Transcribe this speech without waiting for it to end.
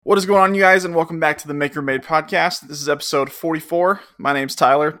What is going on, you guys, and welcome back to the Maker Made podcast. This is episode 44. My name's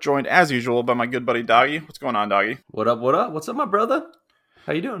Tyler, joined as usual by my good buddy Doggy. What's going on, Doggy? What up, what up? What's up, my brother?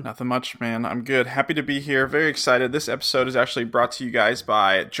 How you doing? Nothing much, man. I'm good. Happy to be here. Very excited. This episode is actually brought to you guys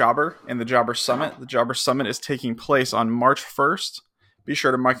by Jobber and the Jobber Summit. The Jobber Summit is taking place on March 1st. Be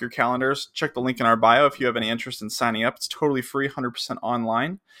sure to mark your calendars. Check the link in our bio if you have any interest in signing up. It's totally free, 100%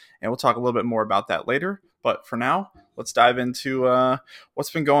 online, and we'll talk a little bit more about that later. But for now, let's dive into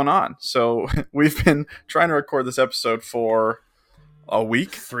what's been going on. So we've been trying to record this episode for a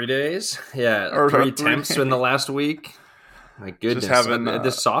week. 3 days? Yeah, Or 3 3 attempts in the last week. My goodness. Just having,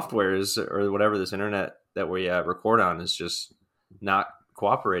 this software is, or whatever, this internet that we record on is just not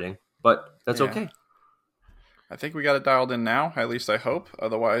cooperating. But that's okay. I think we got it dialed in now, at least I hope.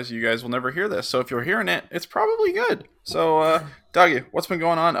 Otherwise, you guys will never hear this. So if you're hearing it, it's probably good. So, Dougie, what's been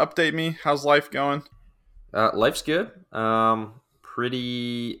going on? Update me. How's life going? Life's good.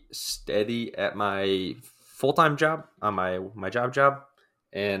 Pretty steady at my full-time job, on my job.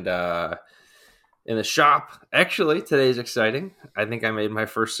 And in the shop, actually, today's exciting. I think I made my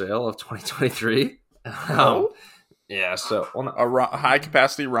first sale of 2023. Oh? Yeah, so... A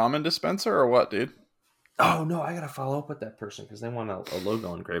high-capacity ramen dispenser or what, dude? Oh, no, I got to follow up with that person because they want a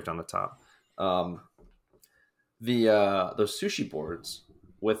logo engraved on the top. Those sushi boards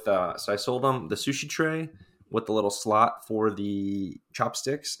with, so I sold them the sushi tray with the little slot for the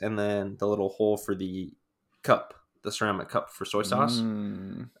chopsticks and then the little hole for the cup, the ceramic cup for soy sauce.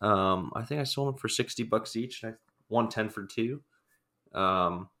 I think I sold them for $60 each. I won 10 for 2.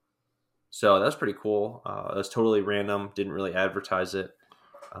 So that was pretty cool. It was totally random. Didn't really advertise it.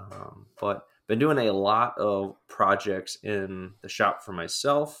 But been doing a lot of projects in the shop for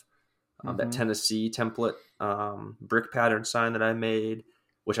myself. That Tennessee template brick pattern sign that I made,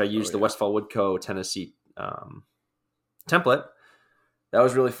 which I used the Westfall Wood Co. Tennessee template. That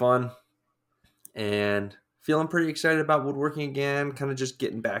was really fun. And feeling pretty excited about woodworking again, kind of just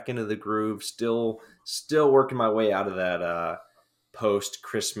getting back into the groove. Still working my way out of that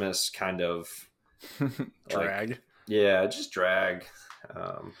post-Christmas kind of drag. Just drag.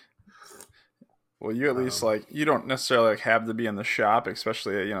 Well, you at least you don't necessarily have to be in the shop,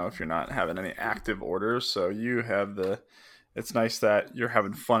 especially if you're not having any active orders. So you have it's nice that you're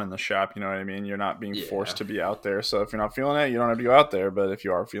having fun in the shop. You know what I mean? You're not being forced to be out there. So if you're not feeling it, you don't have to go out there. But if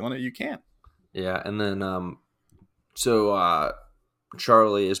you are feeling it, you can. Yeah, and then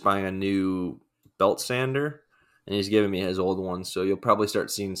Charlie is buying a new belt sander, and he's giving me his old one. So you'll probably start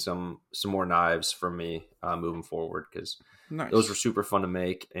seeing some more knives from me moving forward because those were super fun to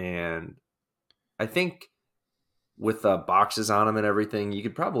make. And I think with boxes on them and everything, you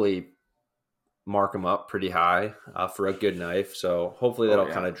could probably mark them up pretty high for a good knife. So hopefully that'll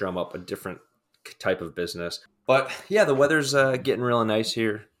kind of drum up a different type of business. But yeah, the weather's getting really nice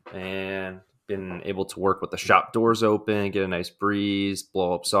here, and been able to work with the shop doors open, get a nice breeze,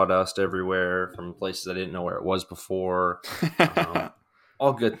 blow up sawdust everywhere from places I didn't know where it was before.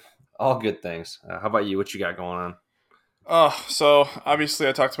 All good things. How about you? What you got going on? Oh, so obviously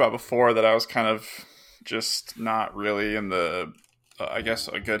I talked about before that I was kind of just not really in the, I guess,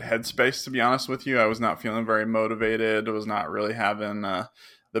 a good headspace, to be honest with you. I was not feeling very motivated. I was not really having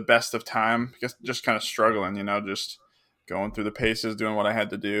the best of time. I guess just kind of struggling, just going through the paces, doing what I had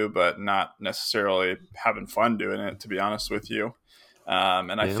to do, but not necessarily having fun doing it, to be honest with you.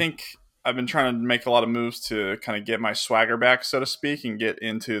 I think I've been trying to make a lot of moves to kind of get my swagger back, so to speak, and get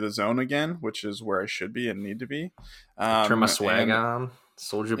into the zone again, which is where I should be and need to be. Turn my swag on.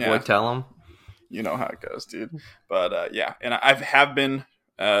 Soldier boy, tell him. You know how it goes, dude. But and I have been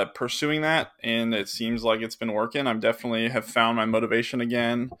pursuing that, and it seems like it's been working. I definitely have found my motivation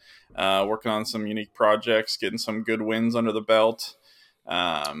again, working on some unique projects, getting some good wins under the belt.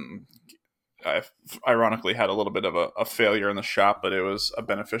 I ironically had a little bit of a failure in the shop, but it was a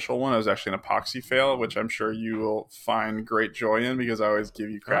beneficial one. It was actually an epoxy fail, which I'm sure you will find great joy in because I always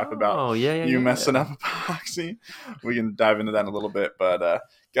give you crap about messing up epoxy. We can dive into that in a little bit, but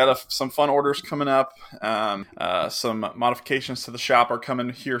got some fun orders coming up. Some modifications to the shop are coming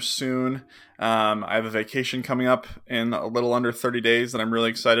here soon. I have a vacation coming up in a little under 30 days that I'm really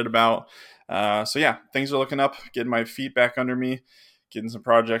excited about. Things are looking up, getting my feet back under me, getting some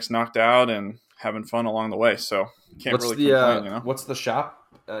projects knocked out and having fun along the way. So can't complain, What's the shop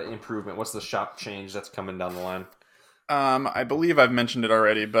improvement? What's the shop change that's coming down the line? I believe I've mentioned it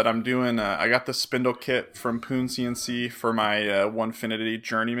already, but I'm doing, I got the spindle kit from Poon CNC for my Onefinity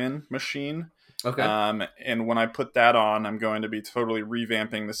Journeyman machine. Okay. And when I put that on, I'm going to be totally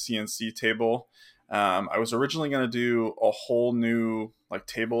revamping the CNC table. I was originally going to do a whole new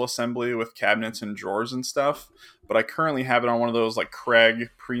table assembly with cabinets and drawers and stuff, but I currently have it on one of those like Craig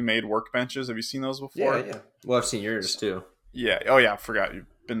pre-made workbenches. Have you seen those before? Yeah. Well, I've seen yours too. Yeah. Oh yeah, I forgot you've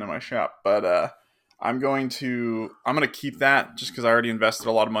been to my shop. But I'm gonna keep that just because I already invested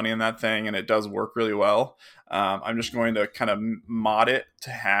a lot of money in that thing and it does work really well. I'm just going to kind of mod it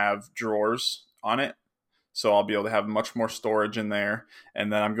to have drawers on it. So I'll be able to have much more storage in there.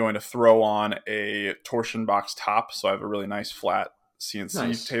 And then I'm going to throw on a torsion box top. So I have a really nice flat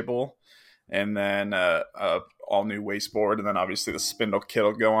CNC table. And then all new wasteboard. And then obviously the spindle kit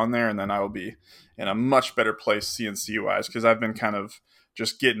will go on there. And then I will be in a much better place CNC-wise because I've been kind of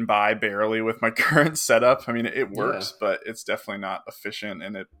just getting by barely with my current setup. I mean, it works, but it's definitely not efficient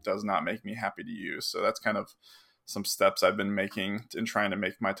and it does not make me happy to use. So that's kind of some steps I've been making in trying to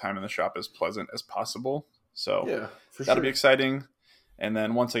make my time in the shop as pleasant as possible. So that'll be exciting. And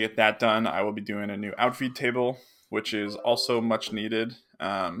then once I get that done, I will be doing a new outfeed table, which is also much needed.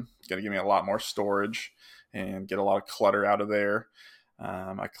 Going to give me a lot more storage and get a lot of clutter out of there.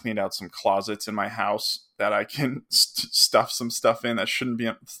 I cleaned out some closets in my house that I can stuff some stuff in that shouldn't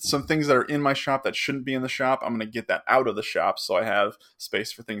be, some things that are in my shop that shouldn't be in the shop. I'm going to get that out of the shop so I have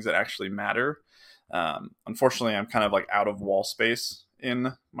space for things that actually matter. Unfortunately, I'm kind of like out of wall space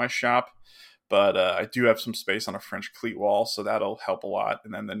in my shop. But I do have some space on a French cleat wall, so that'll help a lot.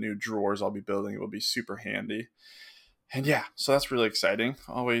 And then the new drawers I'll be building will be super handy. And yeah, so that's really exciting.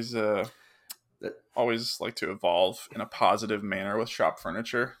 Always like to evolve in a positive manner with shop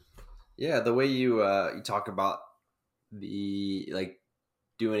furniture. Yeah, the way you talk about the like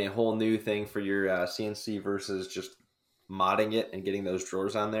doing a whole new thing for your CNC versus just modding it and getting those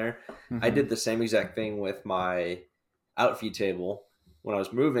drawers on there. Mm-hmm. I did the same exact thing with my outfeet table when I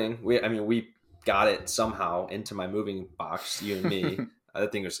was moving. We got it somehow into my moving box, you and me.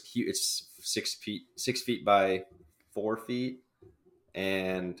 That thing was huge. It's 6 feet by 4 feet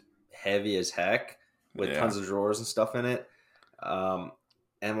and heavy as heck with tons of drawers and stuff in it. And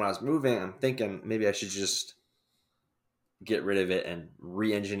when I was moving, I'm thinking maybe I should just get rid of it and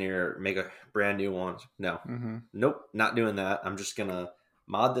re-engineer, make a brand new one. No, Nope, not doing that. I'm just going to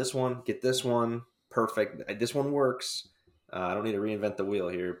mod this one, get this one perfect. This one works. I don't need to reinvent the wheel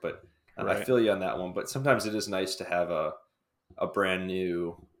here, but I feel you on that one. But sometimes it is nice to have a brand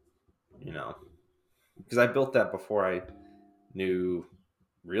new, because I built that before I knew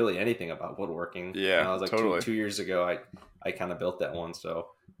really anything about woodworking. Yeah, I was like totally. 2 years ago, I kind of built that one. So,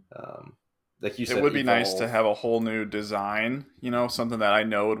 like you said, it would be nice to have a whole new design, something that I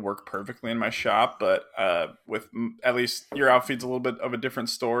know would work perfectly in my shop. But with at least your outfit's a little bit of a different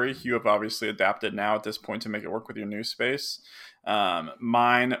story. You have obviously adapted now at this point to make it work with your new space.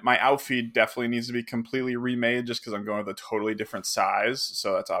 My outfeed definitely needs to be completely remade just because I'm going with a totally different size.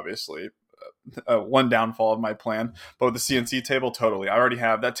 So that's obviously one downfall of my plan. But with the CNC table, totally. I already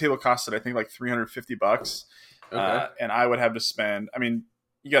have that table costed, I think, like $350. Okay. And I would have to spend,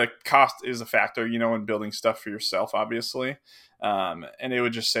 cost is a factor, in building stuff for yourself, obviously. And it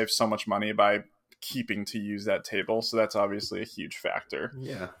would just save so much money by keeping to use that table. So that's obviously a huge factor.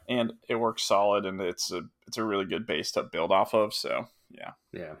 Yeah. And it works solid and it's a really good base to build off of. So yeah.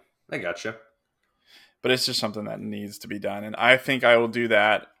 Yeah. I gotcha. But it's just something that needs to be done. And I think I will do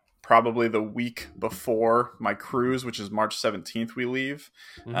that probably the week before my cruise, which is March 17th, we leave.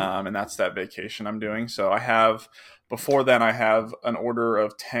 And that's that vacation I'm doing. So before then, I have an order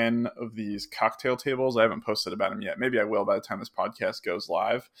of 10 of these cocktail tables. I haven't posted about them yet. Maybe I will by the time this podcast goes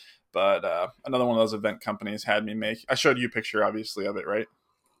live. But another one of those event companies had me make. I showed you a picture, obviously, of it, right?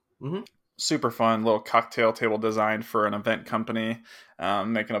 Mm-hmm. Super fun little cocktail table designed for an event company.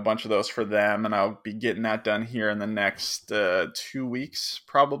 Making a bunch of those for them, and I'll be getting that done here in the next 2 weeks,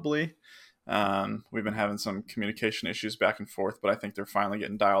 probably. We've been having some communication issues back and forth, but I think they're finally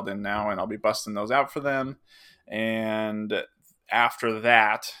getting dialed in now, and I'll be busting those out for them. And after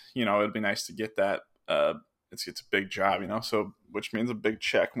that, it'd be nice to get that. It's a big job, so which means a big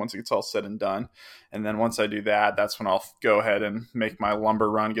check once it gets all said and done. And then once I do that, that's when I'll go ahead and make my lumber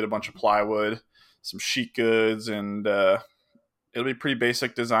run, get a bunch of plywood, some sheet goods, and it'll be pretty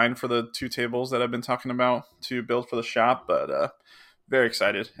basic design for the 2 tables that I've been talking about to build for the shop, but very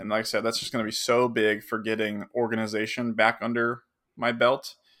excited. And like I said, that's just going to be so big for getting organization back under my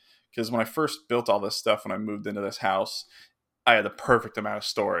belt. Because when I first built all this stuff, when I moved into this house, I had the perfect amount of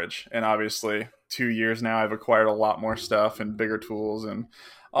storage. And obviously 2 years now, I've acquired a lot more stuff and bigger tools and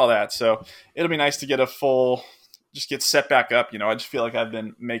all that. So it'll be nice to get just get set back up. I just feel like I've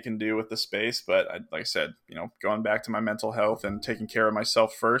been making do with the space, but like I said, going back to my mental health and taking care of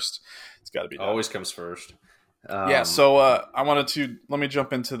myself first, it's got to be done. Always comes first. So let me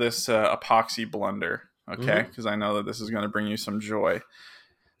jump into this epoxy blender. Okay. Because I know that this is going to bring you some joy.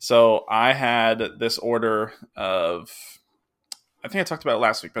 So I had this order of, I think I talked about it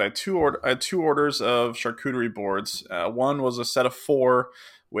last week, but I had two orders of charcuterie boards. One was a set of 4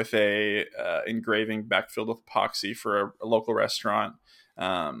 with a engraving backfilled with epoxy for a local restaurant.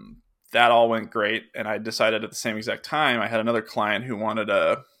 That all went great, and I decided at the same exact time I had another client who wanted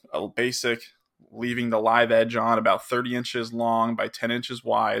a basic, leaving the live edge on, about 30 inches long by 10 inches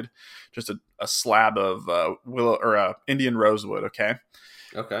wide, just a slab of willow or Indian rosewood.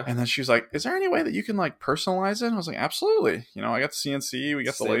 Okay. And then she's like, "Is there any way that you can like personalize it?" And I was like, "Absolutely. You know, I got the CNC, we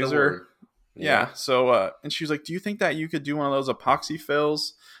got the laser." Yeah. So, and she was like, "Do you think that you could do one of those epoxy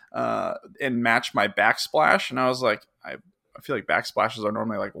fills and match my backsplash?" And I was like, I feel like backsplashes are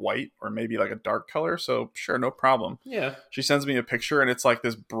normally like white or maybe like a dark color. So sure, no problem. Yeah. She sends me a picture and it's like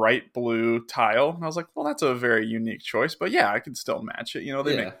this bright blue tile. And I was like, well, that's a very unique choice, but yeah, I can still match it. You know,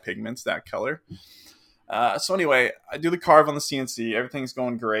 they make pigments that color. So anyway, I do the carve on the CNC. Everything's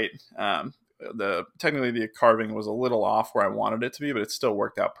going great. Technically the carving was a little off where I wanted it to be, but it still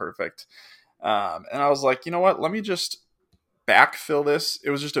worked out perfect. And I was like, you know what? Let me just backfill this.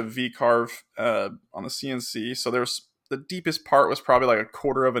 It was just a V carve on the CNC. So the deepest part was probably like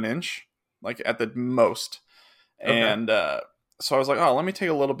 1/4 of an inch, like at the most. Okay. And so I was like, oh, let me take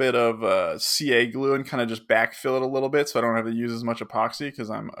a little bit of CA glue and kind of just backfill it a little bit so I don't have to use as much epoxy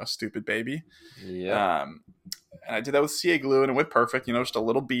because I'm a stupid baby. Yeah. And I did that with CA glue and it went perfect. You know, just a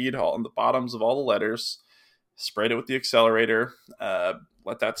little bead on the bottoms of all the letters. Sprayed it with the accelerator.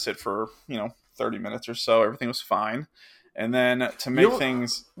 Let that sit for, 30 minutes or so. Everything was fine. And then to make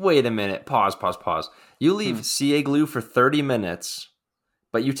things... Wait a minute. Pause. You leave CA glue for 30 minutes,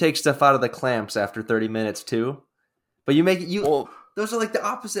 but you take stuff out of the clamps after 30 minutes too? But you make it... those are like the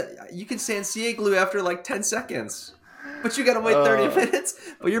opposite. You can sand CA glue after like 10 seconds. But you got to wait 30 minutes.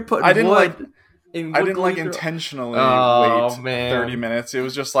 But you're putting wood... I didn't intentionally wait 30 minutes. It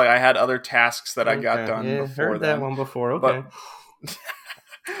was just like I had other tasks that I got done before heard that. That one before. Okay.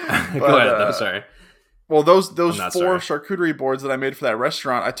 Go ahead. I'm sorry. Well, those 4 charcuterie boards that I made for that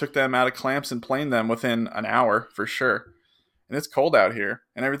restaurant, I took them out of clamps and planed them within an hour for sure. And it's cold out here,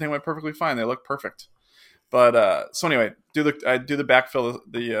 and everything went perfectly fine. They look perfect. But so anyway, I do the backfill,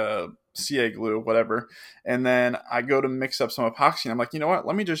 the CA glue, whatever, and then I go to mix up some epoxy. And I'm like, you know what?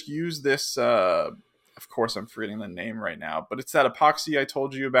 Let me just use this. Of course, I'm forgetting the name right now, but it's that epoxy I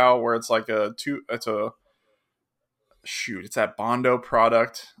told you about, where it's like it's that Bondo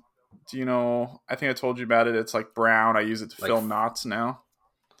product. Do you know? I think I told you about it. It's like brown. I use it to fill knots now.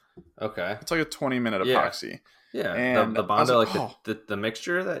 Okay. It's like a 20-minute epoxy. Yeah. And the Bondo, like the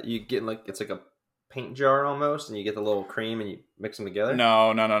mixture that you get, like it's like a paint jar almost, and you get the little cream and you mix them together.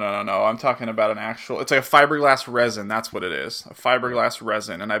 No. I'm talking about an actual. It's like a fiberglass resin. That's what it is. A fiberglass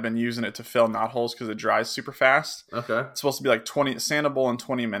resin, and I've been using it to fill knot holes because it dries super fast. Okay. It's supposed to be like sandable in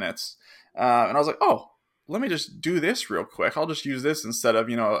 20 minutes. And I was like, oh, let me just do this real quick. I'll just use this instead of,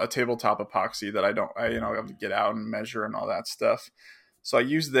 a tabletop epoxy that I have to get out and measure and all that stuff. So I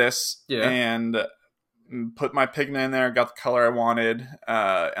used this and put my pigment in there, got the color I wanted,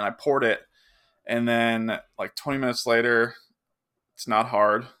 and I poured it. And then like 20 minutes later, it's not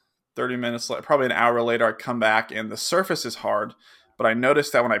hard. 30 minutes later, probably an hour later, I come back and the surface is hard. But I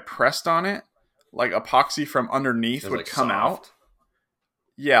noticed that when I pressed on it, like epoxy from underneath would come out.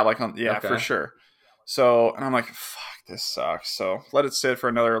 Yeah, for sure. So, and I'm like, fuck, this sucks. So let it sit for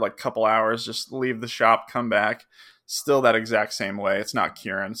another like couple hours, just leave the shop, come back. Still that exact same way. It's not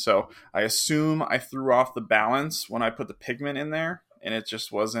curing. So I assume I threw off the balance when I put the pigment in there and it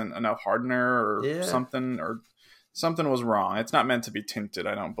just wasn't enough hardener or something was wrong. It's not meant to be tinted,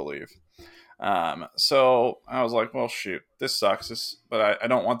 I don't believe. So I was like, well, shoot, this sucks. But I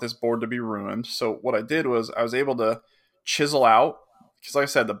don't want this board to be ruined. So what I did was I was able to chisel out, because like I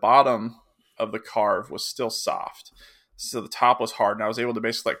said, the bottom of the carve was still soft, so the top was hard, and I was able to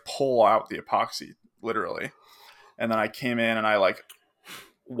basically like pull out the epoxy literally. And then I came in and I like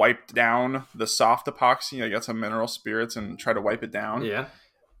wiped down the soft epoxy. I got some mineral spirits and tried to wipe it down. Yeah.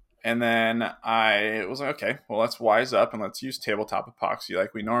 And then I was like, okay, well, let's wise up and let's use tabletop epoxy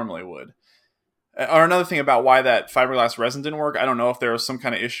like we normally would. Or another thing about why that fiberglass resin didn't work, I don't know if there was some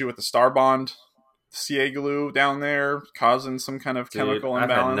kind of issue with the Starbond CA glue down there causing some kind of chemical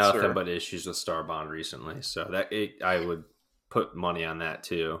imbalance. I've had nothing but issues with Starbond recently, so I would put money on that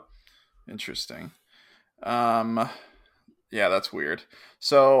too. Interesting. Yeah, that's weird.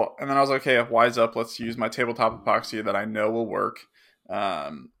 So, and then I was like, okay, wise up, let's use my tabletop epoxy that I know will work.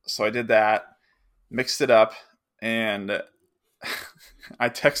 So I did that, mixed it up, and I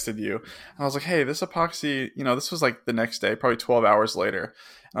texted you and I was like, hey, this epoxy, this was like the next day, probably 12 hours later.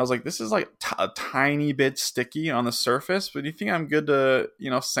 And I was like, this is like a tiny bit sticky on the surface, but do you think I'm good to,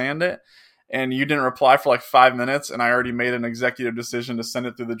 sand it? And you didn't reply for like 5 minutes, and I already made an executive decision to send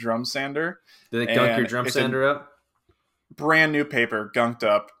it through the drum sander. Did it gunk your drum sander up? Brand new paper, gunked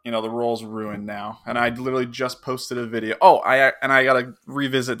up. The roll's ruined now. And I literally just posted a video. Oh, I gotta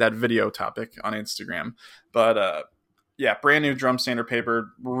revisit that video topic on Instagram. But yeah, brand new drum sander paper,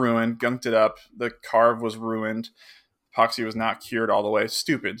 ruined, gunked it up. The carve was ruined. Epoxy was not cured all the way.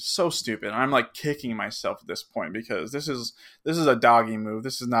 Stupid, so stupid. I'm like kicking myself at this point because this is a doggy move.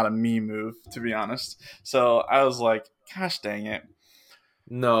 This is not a me move, to be honest. So I was like, gosh dang it.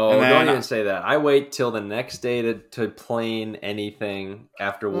 No, don't even say that. I wait till the next day to plane anything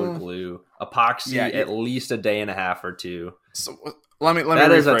after wood glue. Epoxy at least a day and a half or two. So let me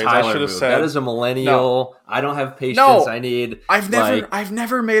that rephrase. Is a Tyler move. That is a millennial. No. I don't have patience. I need. I've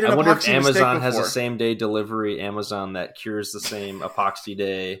never made an epoxy mistake before. I wonder if Amazon has a same day delivery. Amazon that cures the same epoxy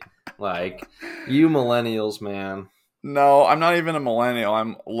day. Like you millennials, man. No, I'm not even a millennial.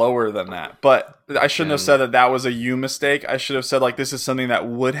 I'm lower than that. But I shouldn't have said that was a you mistake. I should have said like this is something that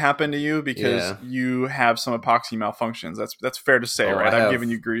would happen to you because you have some epoxy malfunctions. That's fair to say, right? I'm giving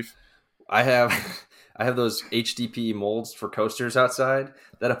you grief. I have those HDPE molds for coasters outside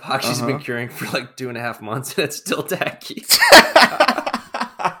that epoxy's been curing for like 2.5 months and it's still tacky.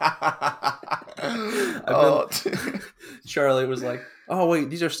 Charlie was like, oh wait,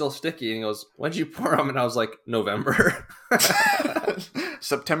 these are still sticky, and he goes, when'd you pour them? And I was like, November.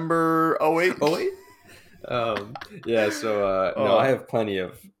 September 08. Yeah, so no, I have plenty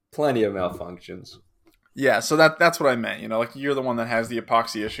of malfunctions. Yeah, so that's what I meant. Like you're the one that has the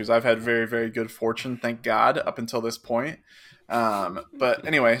epoxy issues. I've had very, very good fortune, thank God, up until this point. But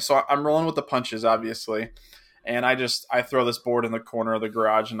anyway, so I'm rolling with the punches, obviously. And I throw this board in the corner of the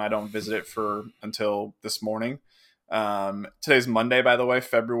garage and I don't visit it until this morning. Today's Monday, by the way,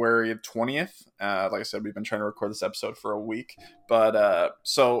 February 20th. Like I said, we've been trying to record this episode for a week, but,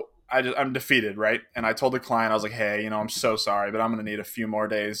 so I'm defeated. Right. And I told the client, I was like, hey, I'm so sorry, but I'm going to need a few more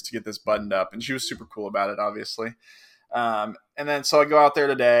days to get this buttoned up. And she was super cool about it, obviously. And then, so I go out there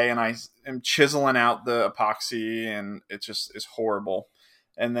today and I am chiseling out the epoxy and it just is horrible.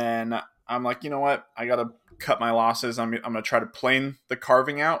 And then I'm like, you know what? I got to cut my losses. I'm going to try to plane the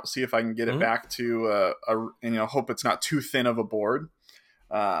carving out, see if I can get it back to hope it's not too thin of a board.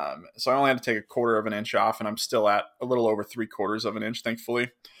 So I only had to take 1/4 of an inch off and I'm still at a little over 3/4 of an inch,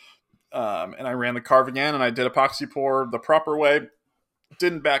 thankfully. And I ran the carve again and I did epoxy pour the proper way.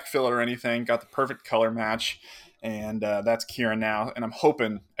 Didn't backfill it or anything. Got the perfect color match. And that's curing now. And I'm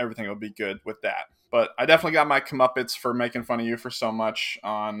hoping everything will be good with that. But I definitely got my comeuppance for making fun of you for so much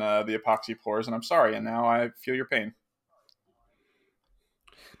on the epoxy pours, and I'm sorry, and now I feel your pain.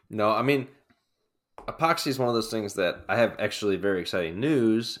 No, I mean, epoxy is one of those things that I have actually very exciting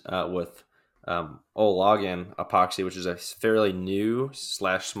news with Login Epoxy, which is a fairly new /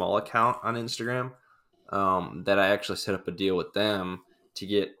 small account on Instagram that I actually set up a deal with them to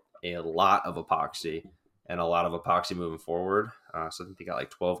get a lot of epoxy and a lot of epoxy moving forward. So I think they got like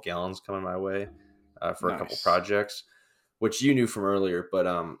 12 gallons coming my way. For a couple projects, which you knew from earlier, but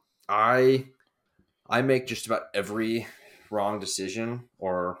I make just about every wrong decision,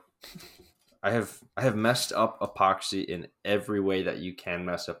 or I have messed up epoxy in every way that you can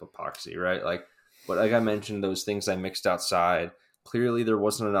mess up epoxy, right? Like I mentioned, those things I mixed outside, clearly there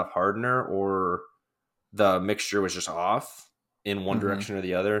wasn't enough hardener, or the mixture was just off in one direction or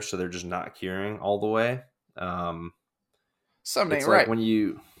the other, so they're just not curing all the way. Something right when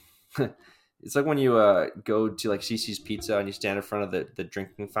you. It's like when you go to like CC's Pizza and you stand in front of the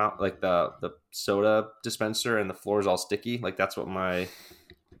drinking fountain, like the soda dispenser, and the floor is all sticky. Like that's what the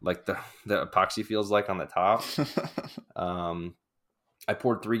epoxy feels like on the top. I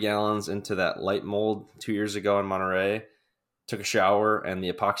poured 3 gallons into that light mold 2 years ago in Monterey, took a shower, and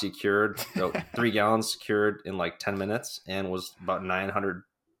the epoxy cured. So 3 gallons cured in like 10 minutes and was about 900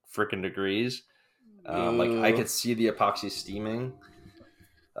 freaking degrees. Like I could see the epoxy steaming.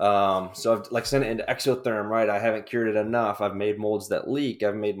 So I've sent it into exotherm, right? I haven't cured it enough. I've made molds that leak.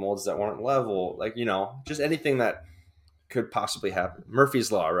 I've made molds that weren't level. Just anything that could possibly happen. Murphy's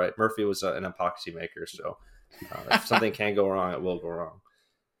Law, right? Murphy was an epoxy maker. So if something can go wrong, it will go wrong.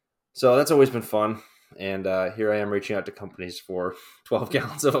 So that's always been fun. And here I am reaching out to companies for 12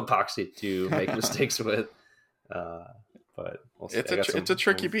 gallons of epoxy to make mistakes with. But we'll see. It's a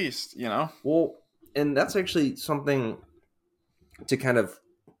tricky beast, Well, and that's actually something to kind of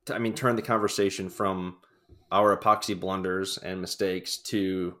turn the conversation from our epoxy blunders and mistakes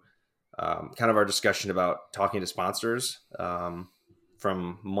to kind of our discussion about talking to sponsors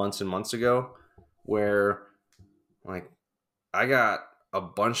from months and months ago where like I got a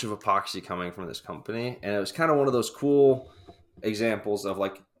bunch of epoxy coming from this company, and it was kind of one of those cool examples of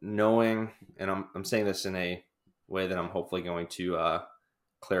like knowing, and I'm saying this in a way that I'm hopefully going to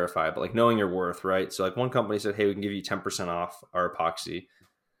clarify, but like knowing your worth, right? So like one company said, hey, we can give you 10% off our epoxy.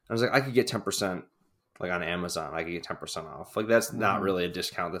 I was like, I could get 10% like on Amazon. I could get 10% off. Like that's not really a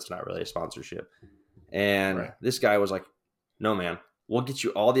discount. That's not really a sponsorship. And this guy was like, no, man, we'll get you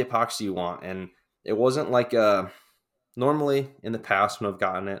all the epoxy you want. And it wasn't like normally in the past when I've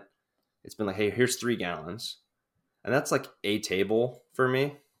gotten it, it's been like, hey, here's 3 gallons. And that's like a table for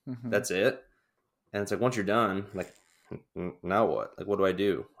me. That's it. And it's like, once you're done, like, now what? Like, what do I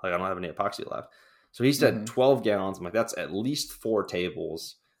do? Like, I don't have any epoxy left. So he said 12 gallons. I'm like, that's at least 4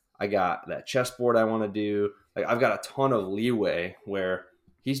 tables. I got that chessboard I want to do. Like, I've got a ton of leeway where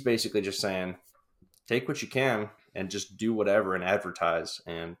he's basically just saying, take what you can and just do whatever and advertise.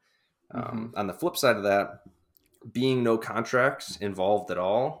 And on the flip side of that, being no contracts involved at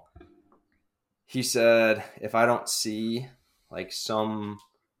all, he said, if I don't see like some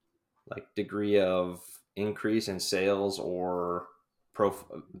like degree of increase in sales or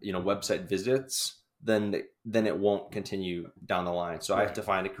website visits, then it won't continue down the line. So I have to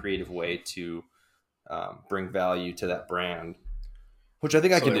find a creative way to bring value to that brand, which I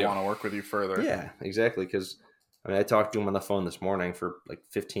think I can do. They want to work with you further. Yeah, exactly. Because I talked to him on the phone this morning for like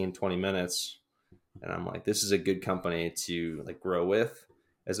 15, 20 minutes, and I'm like, this is a good company to like grow with,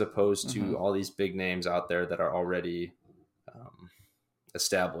 as opposed to all these big names out there that are already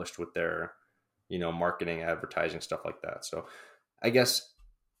established with their, marketing, advertising, stuff like that. So I guess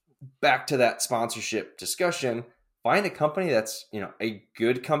back to that sponsorship discussion, find a company that's, a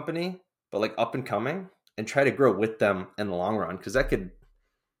good company, but like up and coming, and try to grow with them in the long run. Cause that could,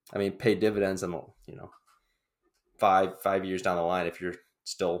 pay dividends in, 5 years down the line if you're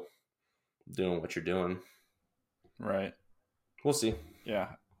still doing what you're doing. Right. We'll see. Yeah,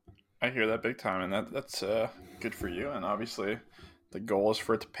 I hear that big time, and that's good for you. And obviously, the goal is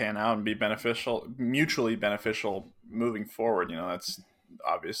for it to pan out and be beneficial, mutually beneficial moving forward. That's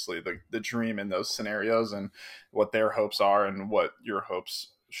obviously the dream in those scenarios, and what their hopes are, and what your hopes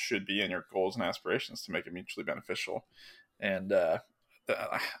should be, and your goals and aspirations to make it mutually beneficial. And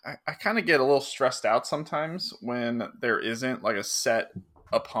I kind of get a little stressed out sometimes when there isn't like a set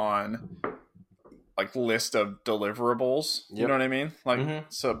upon like list of deliverables. You know what I mean? Like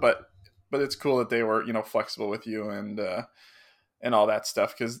so, but it's cool that they were flexible with you and all that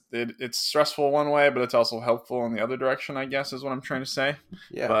stuff, because it's stressful one way, but it's also helpful in the other direction, I guess, is what I'm trying to say.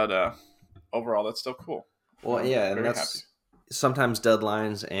 Yeah. But overall, that's still cool. Well, and that's happy. Sometimes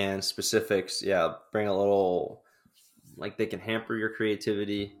deadlines and specifics, bring a little, like, they can hamper your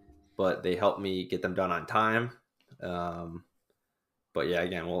creativity, but they help me get them done on time. But yeah,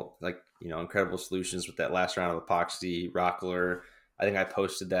 again, Incredible Solutions with that last round of epoxy, Rockler. I think I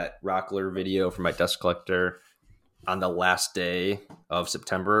posted that Rockler video for my dust collector on the last day of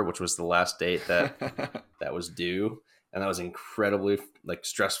September, which was the last date that was due. And that was incredibly like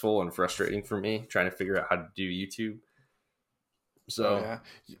stressful and frustrating for me, trying to figure out how to do YouTube. So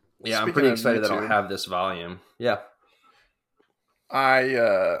I'm pretty excited that I'll have this volume. Yeah.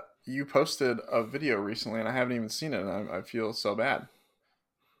 You posted a video recently and I haven't even seen it, and I feel so bad.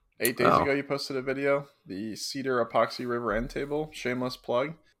 8 days ago, you posted a video, the Cedar Epoxy River End Table, shameless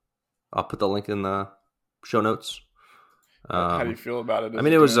plug. I'll put the link in the show notes. How do you feel about it?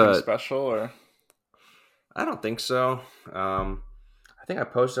 It was special, or? I don't think so. I think I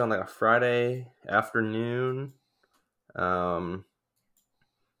posted on like a Friday afternoon. And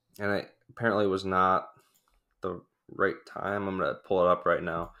it apparently was not the right time. I'm going to pull it up right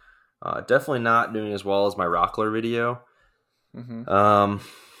now. Definitely not doing as well as my Rockler video.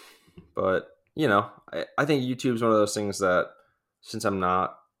 But, I think YouTube's one of those things that, since I'm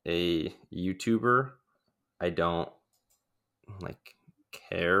not a YouTuber, I don't like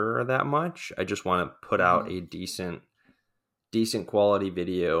care that much. I just want to put out a decent quality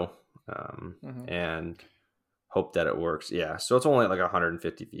video and hope that it works. Yeah, so it's only like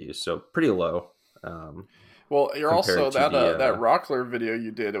 150 views, so pretty low. Well, you're also that Rockler video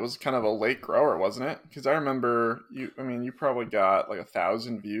you did. It was kind of a late grower, wasn't it? Because I remember you probably got like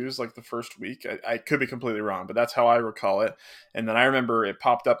 1,000 views like the first week. I could be completely wrong, but that's how I recall it. And then I remember it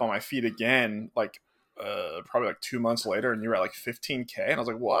popped up on my feed again, like probably like 2 months later, and you were at like 15K, and I was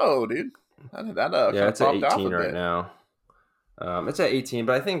like, "Whoa, dude!" It's at 18 right now. It's at 18,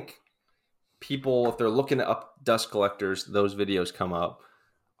 but I think people, if they're looking up dust collectors, those videos come up.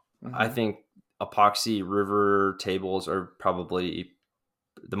 I think epoxy river tables are probably,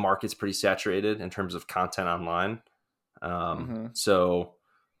 the market's pretty saturated in terms of content online. So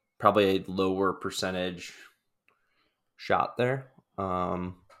probably a lower percentage shot there.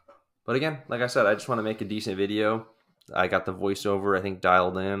 But again, like I said, I just want to make a decent video. I got the voiceover, I think,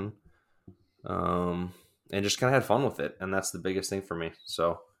 dialed in, and just kind of had fun with it. And that's the biggest thing for me.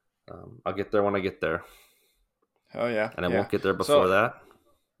 So I'll get there when I get there. Oh yeah. And I won't get there before that.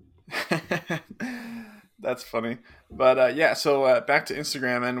 That's funny. But so back to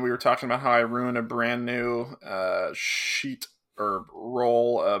Instagram, and we were talking about how I ruined a brand new sheet or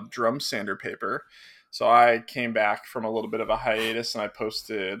roll of drum sander paper. So I came back from a little bit of a hiatus, and I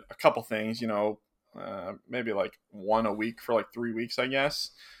posted a couple things, maybe like one a week for like 3 weeks, I guess.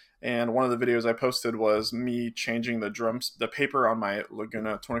 And one of the videos I posted was me changing the paper on my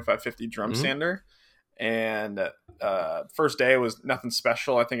Laguna 2550 drum sander. And first day was nothing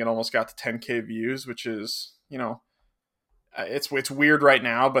special. I think it almost got to 10K views, which is, it's weird right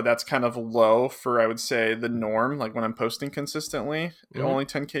now, but that's kind of low for, I would say, the norm. Like when I'm posting consistently, only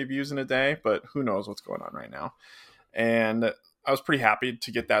 10K views in a day, but who knows what's going on right now. And I was pretty happy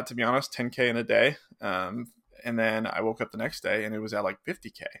to get that, to be honest, 10K in a day. And then I woke up the next day and it was at like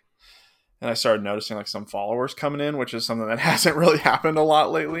 50K. And I started noticing like some followers coming in, which is something that hasn't really happened a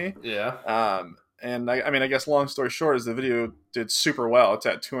lot lately. Yeah. And I guess long story short is the video did super well. It's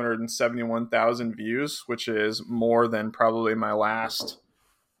at 271,000 views, which is more than probably my last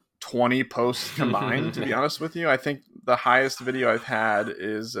 20 posts combined, to be honest with you. I think the highest video I've had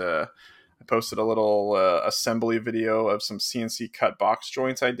is I posted a little assembly video of some CNC cut box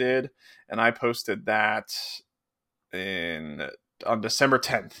joints I did. And I posted that on December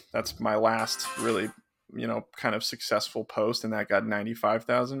 10th. That's my last really, kind of successful post. And that got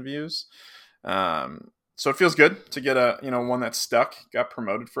 95,000 views. So it feels good to get one that's stuck, got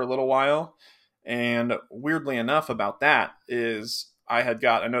promoted for a little while. And weirdly enough about that is I had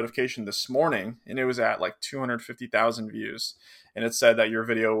got a notification this morning and it was at like 250,000 views. And it said that your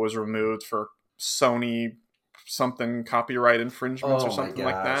video was removed for Sony something copyright infringements or something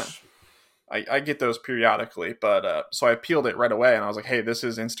like that. I get those periodically, but so I appealed it right away and I was like, hey, this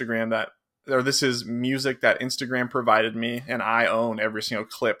is this is music that Instagram provided me, and I own every single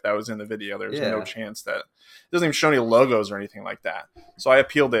clip that was in the video. There's no chance that it doesn't even show any logos or anything like that. So I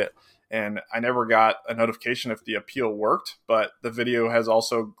appealed it, and I never got a notification if the appeal worked, but the video has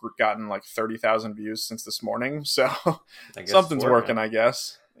also gotten like 30,000 views since this morning. So something's working, I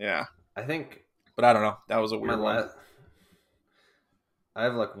guess. Yeah. I think. But I don't know. That was a weird one. I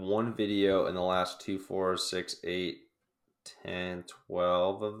have like one video in the last 2, 4, 6, 8, 10,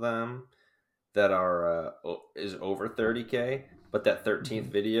 12 of them that are is over 30K, but that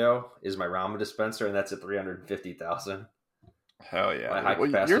 13th video is my ramen dispenser, and that's at 350,000. Hell yeah!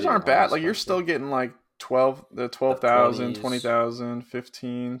 Well, yours aren't bad. Like you're still getting like 12,000, 20,000,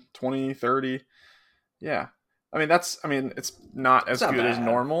 15, 20, 30. Yeah, it's not as good as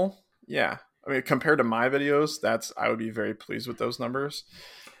normal. Yeah, I mean compared to my videos, I would be very pleased with those numbers.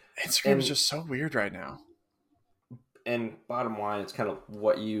 Instagram is just so weird right now. And bottom line, it's kind of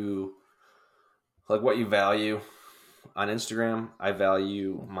what you value on Instagram. I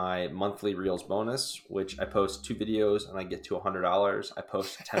value my monthly Reels bonus, which I post 2 videos and I get to $100. I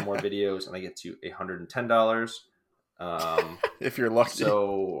post 10 more videos and I get to $110. If you're lucky.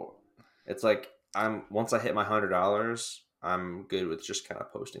 So it's like once I hit my $100, I'm good with just kind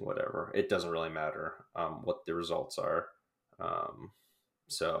of posting whatever. It doesn't really matter what the results are.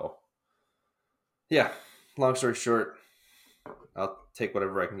 So yeah, long story short, I'll take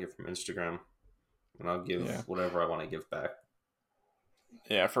whatever I can get from Instagram, and I'll give whatever I want to give back.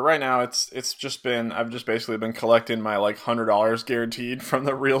 Yeah, for right now, I've just basically been collecting my like $100 guaranteed from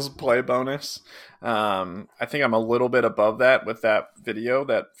the Reels Play bonus. I think I'm a little bit above that with that video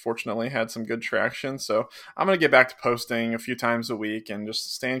that fortunately had some good traction. So I'm going to get back to posting a few times a week and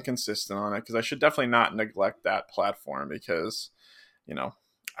just staying consistent on it because I should definitely not neglect that platform because,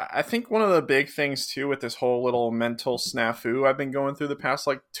 I think one of the big things too with this whole little mental snafu I've been going through the past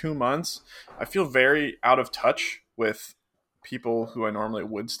like 2 months, I feel very out of touch with people who I normally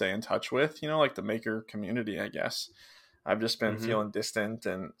would stay in touch with, like the maker community, I guess. I've just been feeling distant,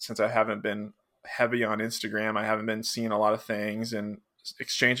 and since I haven't been heavy on Instagram, I haven't been seeing a lot of things and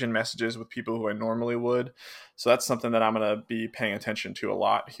exchanging messages with people who I normally would. So that's something that I'm going to be paying attention to a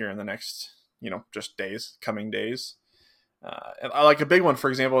lot here in the next, just coming days. And I like a big one, for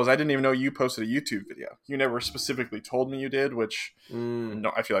example, is I didn't even know you posted a YouTube video. You never specifically told me you did, which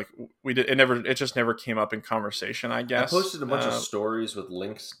no, I feel like we did. It just never came up in conversation, I guess. I posted a bunch of stories with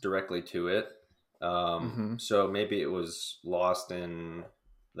links directly to it. So maybe it was lost in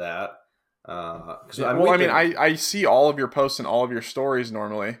that. I see all of your posts and all of your stories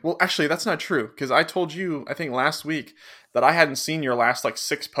normally. Well, actually, that's not true because I told you, I think last week, that I hadn't seen your last like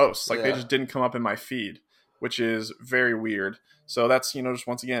 6 posts. Like they just didn't come up in my feed, which is very weird. So that's, just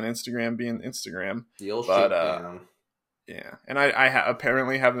once again, Instagram being Instagram. The old shakedown. Yeah, and I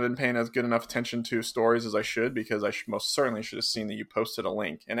apparently haven't been paying as good enough attention to stories as I should, because I most certainly should have seen that you posted a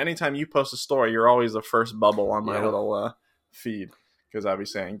link. And anytime you post a story, you're always the first bubble on my little feed, because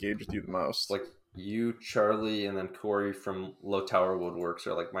obviously I engage with you the most. Like you, Charlie, and then Corey from Low Tower Woodworks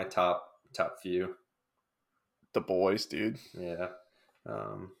are like my top few. The boys, dude. Yeah.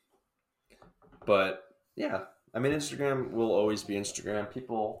 But yeah, I mean, Instagram will always be Instagram.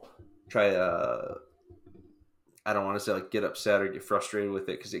 People try to, I don't want to say like get upset or get frustrated with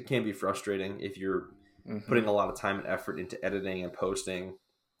it, because it can be frustrating if you're putting a lot of time and effort into editing and posting.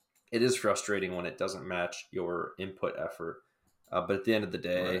 It is frustrating when it doesn't match your input effort. But at the end of the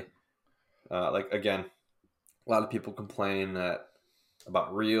day, like again, a lot of people complain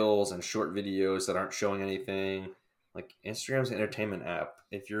about reels and short videos that aren't showing anything. Like Instagram's an entertainment app.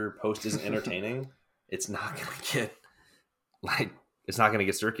 If your post isn't entertaining, it's not going to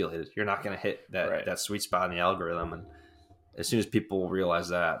get circulated. You're not going to hit that sweet spot in the algorithm. And as soon as people realize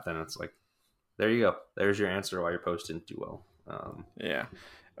that, then it's like, there you go. There's your answer why your post didn't do well. Yeah.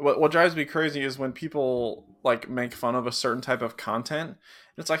 What drives me crazy is when people like make fun of a certain type of content.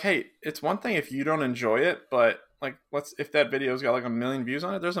 It's like, hey, it's one thing if you don't enjoy it, but like, if that video's got like 1 million views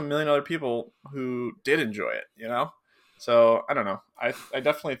on it, there's 1 million other people who did enjoy it, So I don't know. I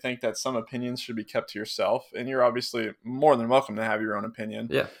definitely think that some opinions should be kept to yourself, and you're obviously more than welcome to have your own opinion.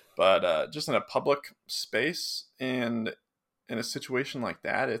 Yeah. But just in a public space and in a situation like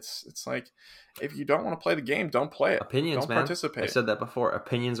that, it's like, if you don't want to play the game, don't play it. Opinions, don't participate. I said that before.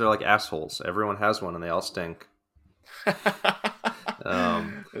 Opinions are like assholes. Everyone has one, and they all stink.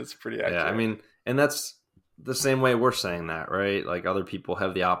 It's pretty accurate. Yeah, I mean, and that's the same way we're saying that, right? Like other people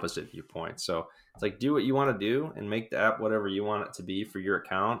have the opposite viewpoint. So it's like, do what you want to do and make the app whatever you want it to be for your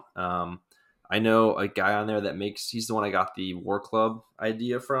account. I know a guy on there he's the one I got the War Club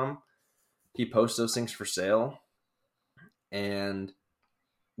idea from. He posts those things for sale, and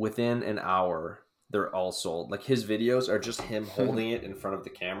within an hour, they're all sold. Like his videos are just him holding it in front of the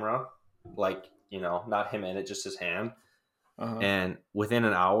camera, like, not him in it, just his hand. And within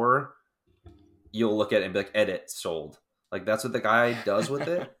an hour, you'll look at it and be like, edit, sold. Like that's what the guy does with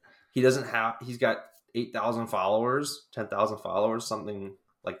it. He's got 8,000 followers, 10,000 followers, something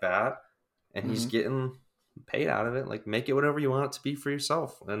like that. And he's getting paid out of it. Like make it whatever you want it to be for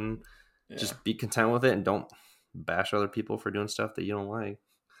yourself, and just be content with it, and don't bash other people for doing stuff that you don't like.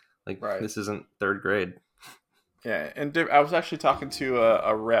 This isn't 3rd grade. Yeah, and I was actually talking to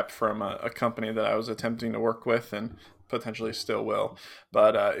a rep from a company that I was attempting to work with, and potentially still will.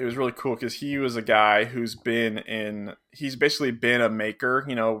 But it was really cool because he was a guy he's basically been a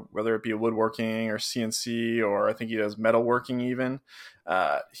maker, whether it be woodworking or CNC, or I think he does metalworking even.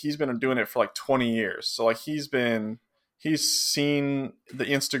 He's been doing it for like 20 years. So like he's seen the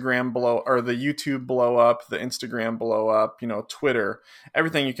Instagram or the YouTube blow up, the Instagram blow up, Twitter,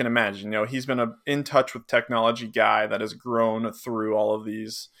 everything you can imagine. He's been in touch with technology guy that has grown through all of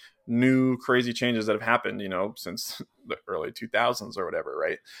these new crazy changes that have happened, since the early 2000s or whatever,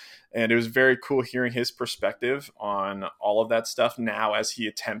 right? And it was very cool hearing his perspective on all of that stuff now as he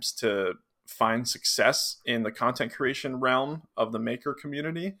attempts to find success in the content creation realm of the maker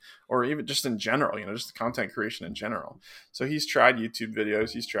community, or even just in general, just the content creation in general. So he's tried YouTube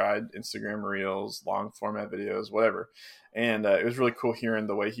videos, he's tried Instagram Reels, long format videos, whatever. And it was really cool hearing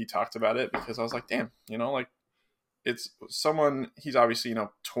the way he talked about it, because I was like, damn, like it's someone, he's obviously,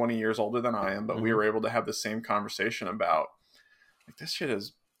 20 years older than I am, but we were able to have the same conversation about like, this shit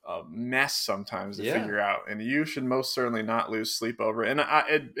is a mess sometimes to figure out, and you should most certainly not lose sleep over it. And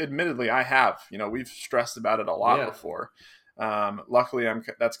admittedly I have, we've stressed about it a lot before. Luckily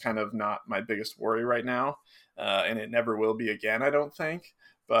that's kind of not my biggest worry right now, and it never will be again, I don't think.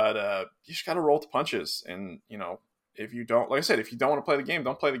 But you just got to roll with the punches, and if you don't, like I said, if you don't want to play the game,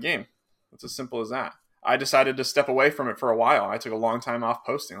 don't play the game. It's as simple as that. I decided to step away from it for a while. I took a long time off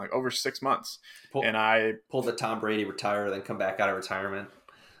posting, like over 6 months. And I pulled the Tom Brady retire, then come back out of retirement.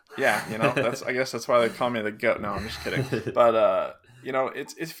 Yeah, I guess that's why they call me the GOAT. No, I'm just kidding. But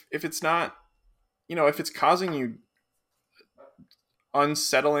it's if it's not, if it's causing you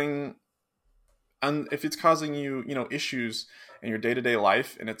unsettling, if it's causing you, issues in your day-to-day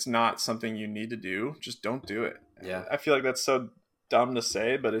life, and it's not something you need to do, just don't do it. Yeah. I feel like that's so dumb to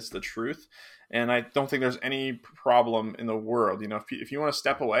say, but it's the truth. And I don't think there's any problem in the world. If you want to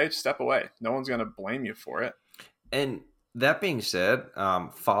step away, step away. No one's going to blame you for it. And that being said,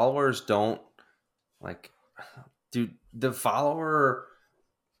 followers don't dude, the follower,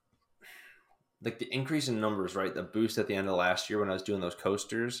 like the increase in numbers, right? The boost at the end of last year when I was doing those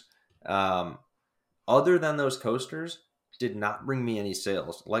coasters, other than those coasters, did not bring me any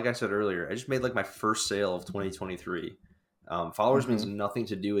sales. Like I said earlier, I just made like my first sale of 2023. Followers means nothing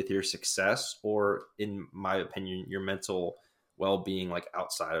to do with your success or, in my opinion, your mental well-being, like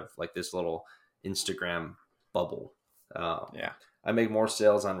outside of like this little Instagram bubble. I make more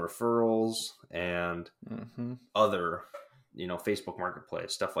sales on referrals and other, Facebook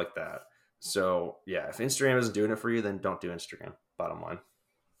Marketplace, stuff like that. So yeah, if Instagram isn't doing it for you, then don't do Instagram. Bottom line.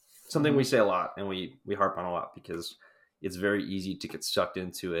 Something we say a lot and we harp on a lot because it's very easy to get sucked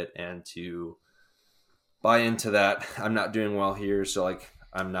into it and to buy into that. I'm not doing well here, so like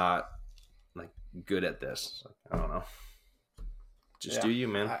I'm not like good at this. I don't know. Just do you,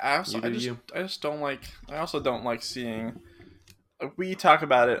 man. I just don't like. I also don't like seeing. We talk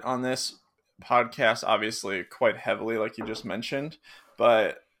about it on this podcast, obviously, quite heavily, like you just mentioned.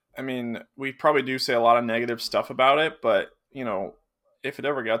 But I mean, we probably do say a lot of negative stuff about it. But if it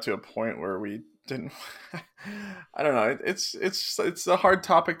ever got to a point where we didn't, I don't know. It's a hard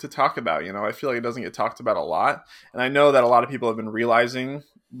topic to talk about. I feel like it doesn't get talked about a lot, and I know that a lot of people have been realizing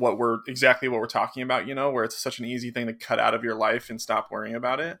what we're talking about. Where it's such an easy thing to cut out of your life and stop worrying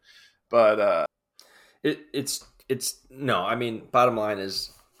about it. But it's no. I mean, bottom line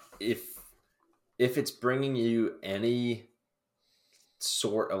is if it's bringing you any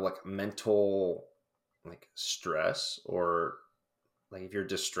sort of like mental like stress or like if you're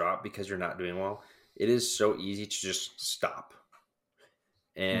distraught because you're not doing well, it is so easy to just stop.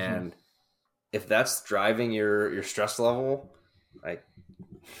 And if that's driving your stress level, like,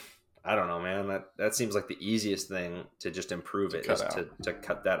 I don't know, man, that seems like the easiest thing to just improve it is to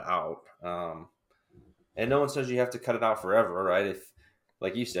cut that out. And no one says you have to cut it out forever, right? If,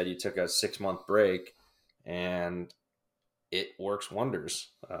 like you said, you took a 6-month break and it works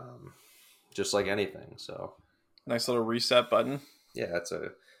wonders, just like anything. So nice little reset button. Yeah,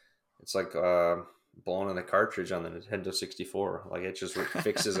 it's like blowing in the cartridge on the Nintendo 64. Like it just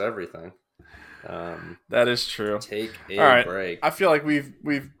fixes everything. That is true. Take a break. I feel like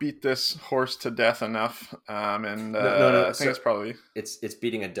we've beat this horse to death enough. No, I think it's probably it's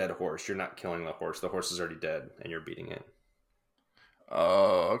beating a dead horse. You're not killing the horse. The horse is already dead, and you're beating it.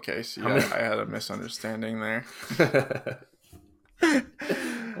 Oh, okay. See, I had a misunderstanding there.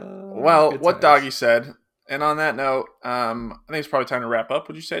 Well, what Doggy said. And on that note, I think it's probably time to wrap up.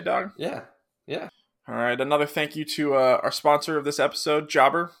 Would you say, Dog? Yeah. All right. Another thank you to our sponsor of this episode,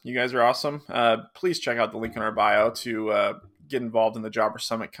 Jobber. You guys are awesome. Please check out the link in our bio to get involved in the Jobber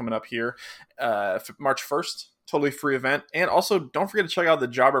Summit coming up here March 1st. Totally free event. And also, don't forget to check out the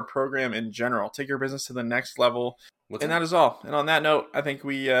Jobber program in general. Take your business to the next level. That is all. And on that note, I think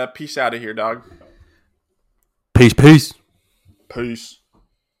we peace out of here, Dog. Peace. Peace.